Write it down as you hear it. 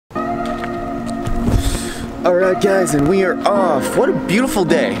Alright guys, and we are off. What a beautiful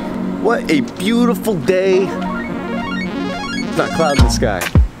day. What a beautiful day. It's not cloud in the sky.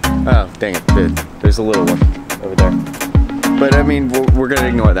 Oh, dang it. There's a little one over there. But I mean, we're gonna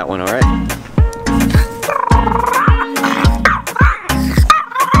ignore that one, alright?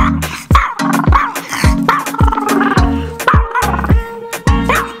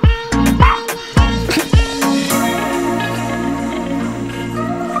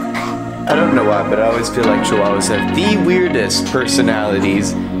 I don't know why, but I always feel like Chihuahuas have the weirdest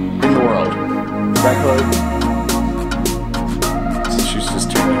personalities in the world. Right, Chloe? So she's just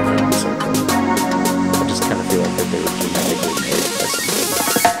turning around in a circle. I just kind of feel like that they were genetically made by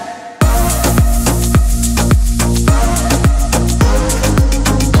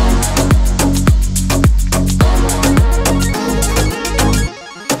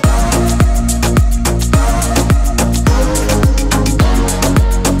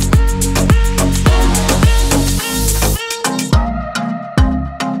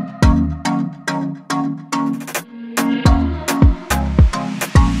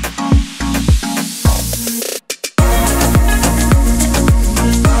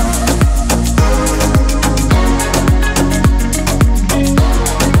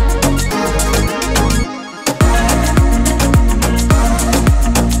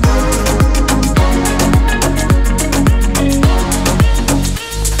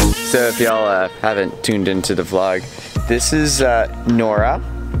So if y'all haven't tuned into the vlog, this is Nora.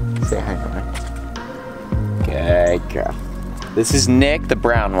 Say hi, Nora. Good girl. This is Nick, the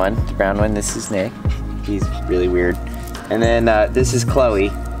brown one. The brown one, this is Nick. He's really weird. And then this is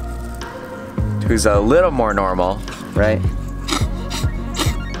Chloe, who's a little more normal, right?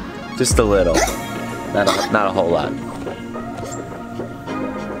 Just a little, not a whole lot.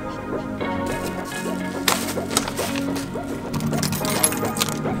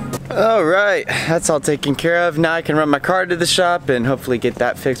 Alright, that's all taken care of. Now I can run my car to the shop and hopefully get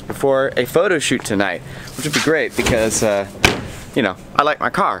that fixed before a photo shoot tonight, which would be great because, you know, I like my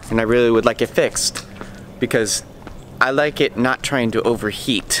car and I really would like it fixed because I like it not trying to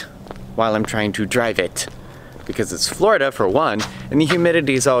overheat while I'm trying to drive it, because it's Florida for one and the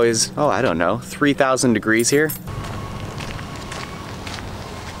humidity is always, oh, I don't know, 3,000 degrees here.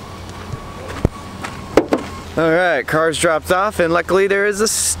 Alright, car's dropped off and luckily there is a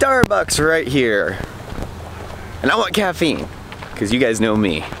Starbucks right here. And I want caffeine, because you guys know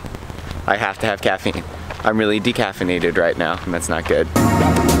me. I have to have caffeine. I'm really decaffeinated right now and that's not good.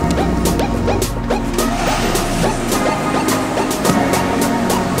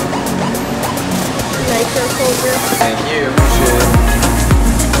 Nitro Soldier. Thank you.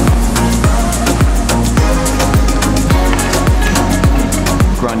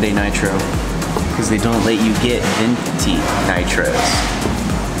 Grande Nitro. Because they don't let you get venti nitros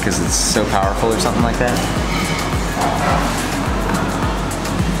because it's so powerful or something like that.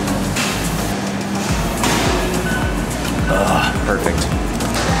 Ugh, perfect.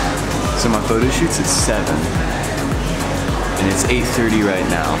 So my photo shoot's at 7 and it's 8:30 right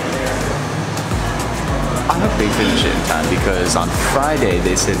now. I hope they finish it in time because on Friday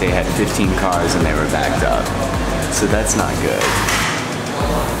they said they had 15 cars and they were backed up. So that's not good.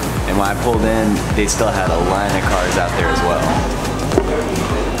 And when I pulled in, they still had a line of cars out there as well.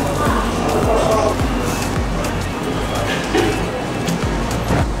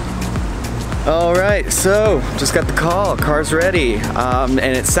 Alright, so just got the call, car's ready. And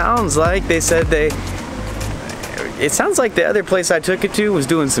it sounds like they said it sounds like the other place I took it to was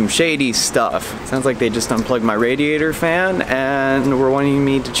doing some shady stuff. It sounds like they just unplugged my radiator fan and were wanting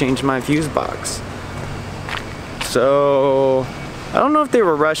me to change my fuse box. So I don't know if they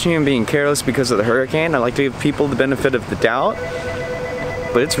were rushing and being careless because of the hurricane. I like to give people the benefit of the doubt,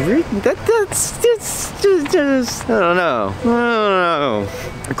 but it's really that's just I don't know.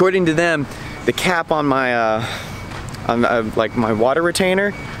 According to them, the cap on my like my water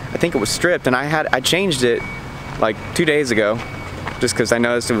retainer, I think it was stripped, and I changed it like 2 days ago, just because I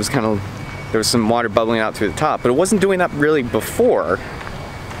noticed it was there was some water bubbling out through the top, but it wasn't doing that really before.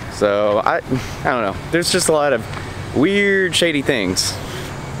 So I don't know. There's just a lot of weird, shady things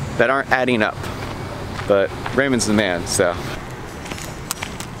that aren't adding up. But Raymond's the man, so.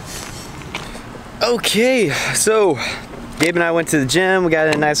 Okay, so Gabe and I went to the gym. We got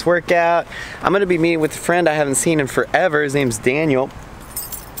a nice workout. I'm gonna be meeting with a friend I haven't seen in forever. His name's Daniel.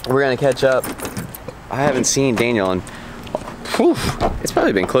 We're gonna catch up. I haven't seen Daniel in, whew, it's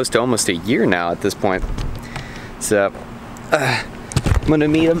probably been close to almost a year now at this point. So, I'm gonna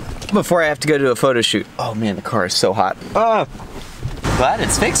meet him before I have to go to a photo shoot. Oh man, the car is so hot. Glad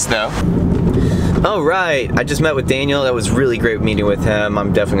it's fixed though. Oh, right. I just met with Daniel. That was really great meeting with him.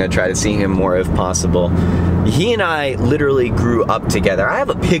 I'm definitely gonna try to see him more if possible. He and I literally grew up together. I have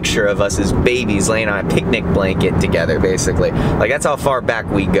a picture of us as babies laying on a picnic blanket together, basically. Like, that's how far back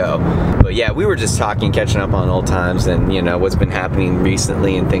we go. But yeah, we were just talking, catching up on old times and, you know, what's been happening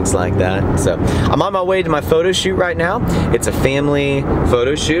recently and things like that. So, I'm on my way to my photo shoot right now. It's a family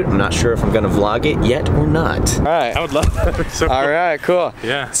photo shoot. I'm not sure if I'm gonna vlog it yet or not. All right. I would love that. So all right, cool.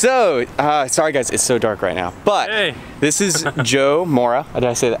 Yeah. So, sorry guys, it's so dark right now. But hey. This is Joe Mora. Did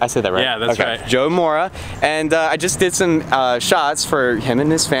I say that? I said that right? Yeah, that's okay. right. Joe Mora. And I just did some shots for him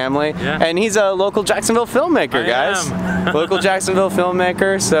and his family. Yeah. And he's a local Jacksonville filmmaker, guys. Local Jacksonville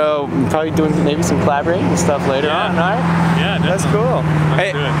filmmaker. So probably doing maybe some collaborating and stuff later on, right? Yeah, definitely. That's cool.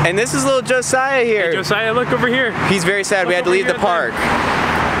 Hey, and this is little Josiah here. Hey, Josiah, look over here. He's very sad. We had to leave the park.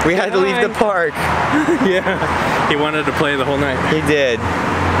 We had to leave the park. Yeah. He wanted to play the whole night. He did.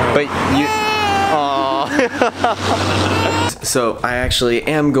 But you... So I actually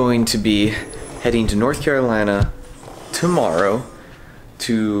am going to be heading to North Carolina tomorrow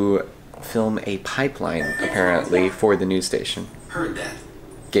to film a pipeline, apparently, for the news station. Heard that.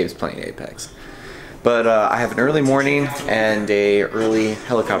 Gabe's playing Apex. But I have an early morning and a early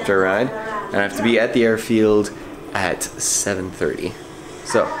helicopter ride, and I have to be at the airfield at 7:30.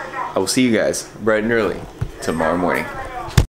 So I will see you guys bright and early tomorrow morning.